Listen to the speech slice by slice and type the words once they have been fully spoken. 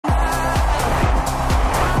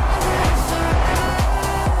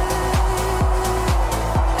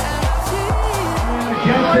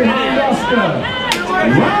Oskar.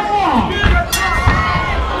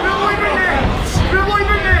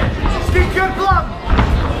 Stick your blood.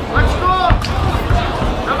 Let's go.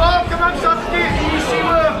 Come on, Sarki. Easy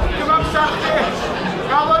work. Come on, Sarki.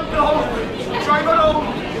 Gallant the hook. Try my own.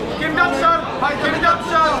 Give that, sir. Give that,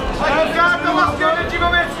 sir. Guard the last energy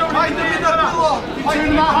momentum.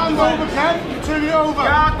 Turn that hand over, Ken. Turn it over.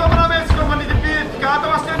 Guard the momentum when you defeat. Guard the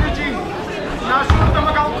last energy. Now shoot them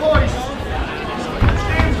again, boys.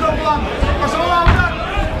 Steam's no plan. That's all out there.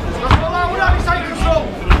 That's all out there. It's side control.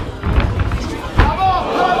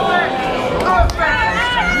 Perfect.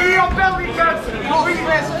 Knee on belly, Ken.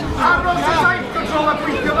 Arrows to side control. I'm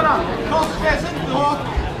weak over that.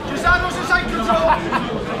 Just arrows to side control.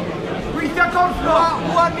 Weak your control.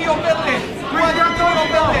 One knee on belly. Weak your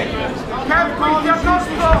control. Ken, weak your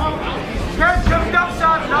control. Ken, come down,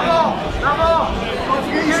 son. Bravo.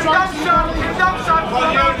 Give down, son. Give down, son.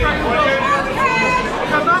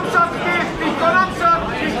 Come down, son. He's got answer.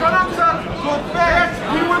 He's got answer. Yes,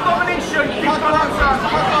 you will domination. He's got answer.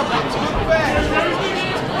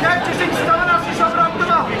 Ken, just install an assist on ramp them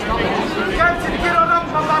up. Ken, get on ramp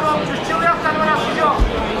on that ramp. Just chill out and an assist on.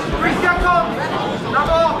 Breathe your gun.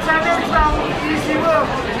 Bravo. 10 minutes down. Easy work.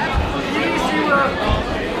 Easy work.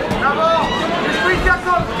 Bravo. Just breathe your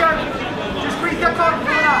gun, Ken. Just breathe your gun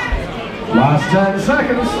for that. Last 10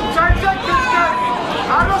 seconds. 10 seconds, Ken.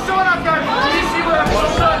 Arrows on that, Ken. Easy work.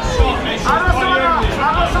 Arrows on that.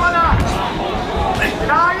 Arrows on that.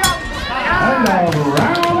 And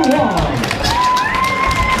round 1.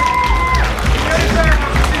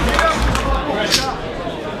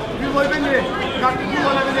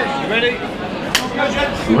 Ready?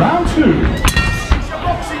 Round 2.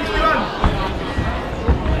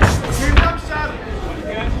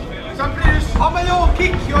 Have a little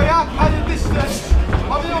kick, you're at the distance.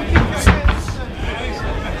 Have a little kick, you're against.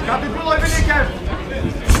 Gaat die pull even in, Kev.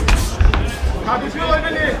 Gaat die pull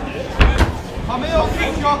even in. Have a little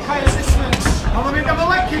kick, you're kind of distance. Gaan we met een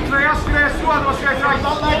leg kick, maar ja, straight one, was straight right.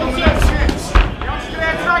 That leg on the next kick. Ja,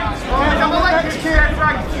 straight right. Met een leg kick, straight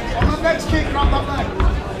right. On the next kick, grab that leg.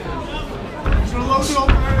 He's going to load it up,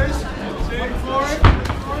 there it is. Wait for it.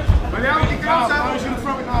 Maar ja, die kan zijn. He's going to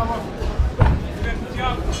throw it now, look.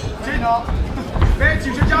 Zit nog. Weet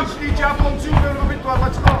je, jab, die jab, 1, 2, we're with one,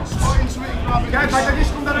 let's go. Spot into it, grab it. Kijk, hij gaat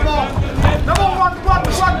niet komt naar de bal. Naar bal, one.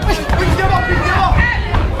 Pick them up.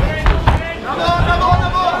 Naar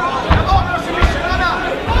bal, naar submission, naar.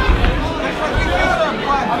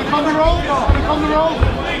 And come the roll.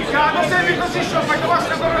 Ja, dat is even position, maar dat was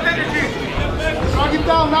nog een energy. Drag him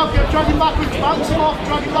down now, drag him backwards, bounce him off,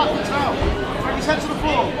 drag him backwards now. Drag his head to the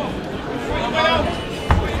floor.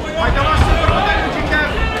 Maar dat was nog een energy, Kev.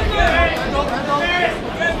 Head up.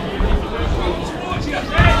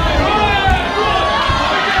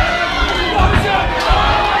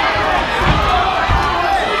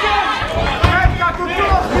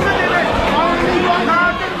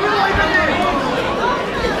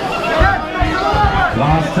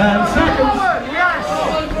 Last 10 seconds. Yes.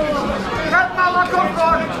 Get Malakoffo.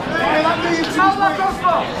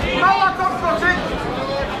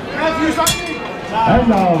 And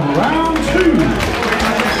now round 2.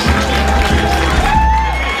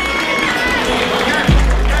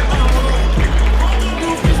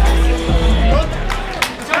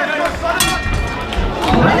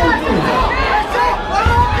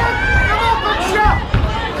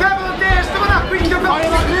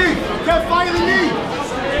 Fire the knee!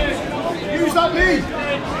 Use that knee!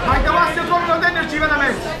 Hai cavato il corpo d'energy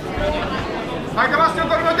veramente! Hai cavato il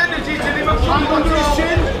corpo d'energy, se devi fare un controllo!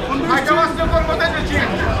 Hai cavato il corpo d'energy!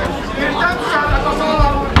 Il danza la cosa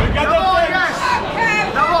lavoro! Yes!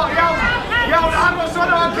 Lavoro, hanno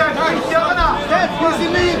solo anche! Use the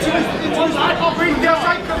knee into his Breathe your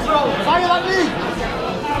side control! Fire that knee!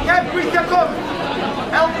 Get breathe your core!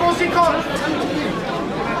 Elbows in core!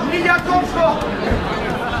 Knee your core!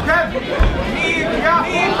 Kev, yeah,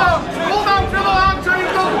 hold on, Philo, arm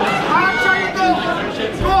triangle,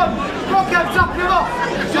 go, Kev, tap Philo,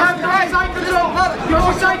 Kev, side control, your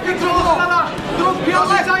side control, your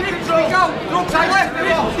side control, side left,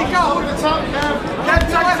 stick out, Over the top, Kev,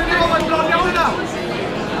 side to Philo, and drop down now,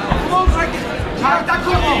 come on, Frank, tight that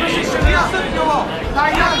corner position,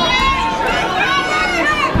 tight that corner position,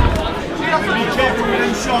 be careful with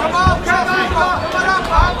them shots. come on,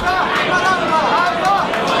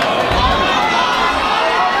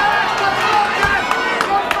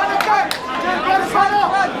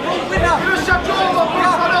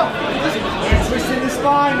 Twisting the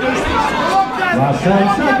spine, Last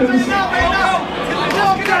 10 seconds. It's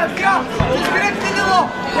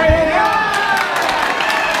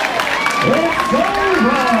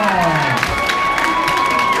over!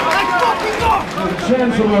 and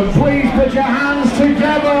gentlemen, please put your hands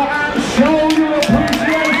together and show your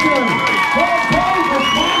appreciation for both the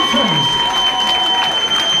fighters.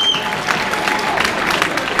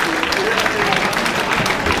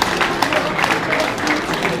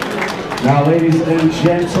 Now, ladies and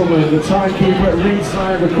gentlemen, the timekeeper at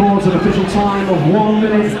ringside records an official time of 1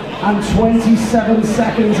 minute and 27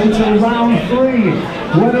 seconds into round 3,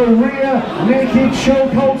 when a rear naked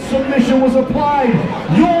chokehold submission was applied.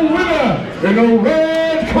 Your winner in the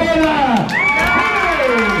red corner,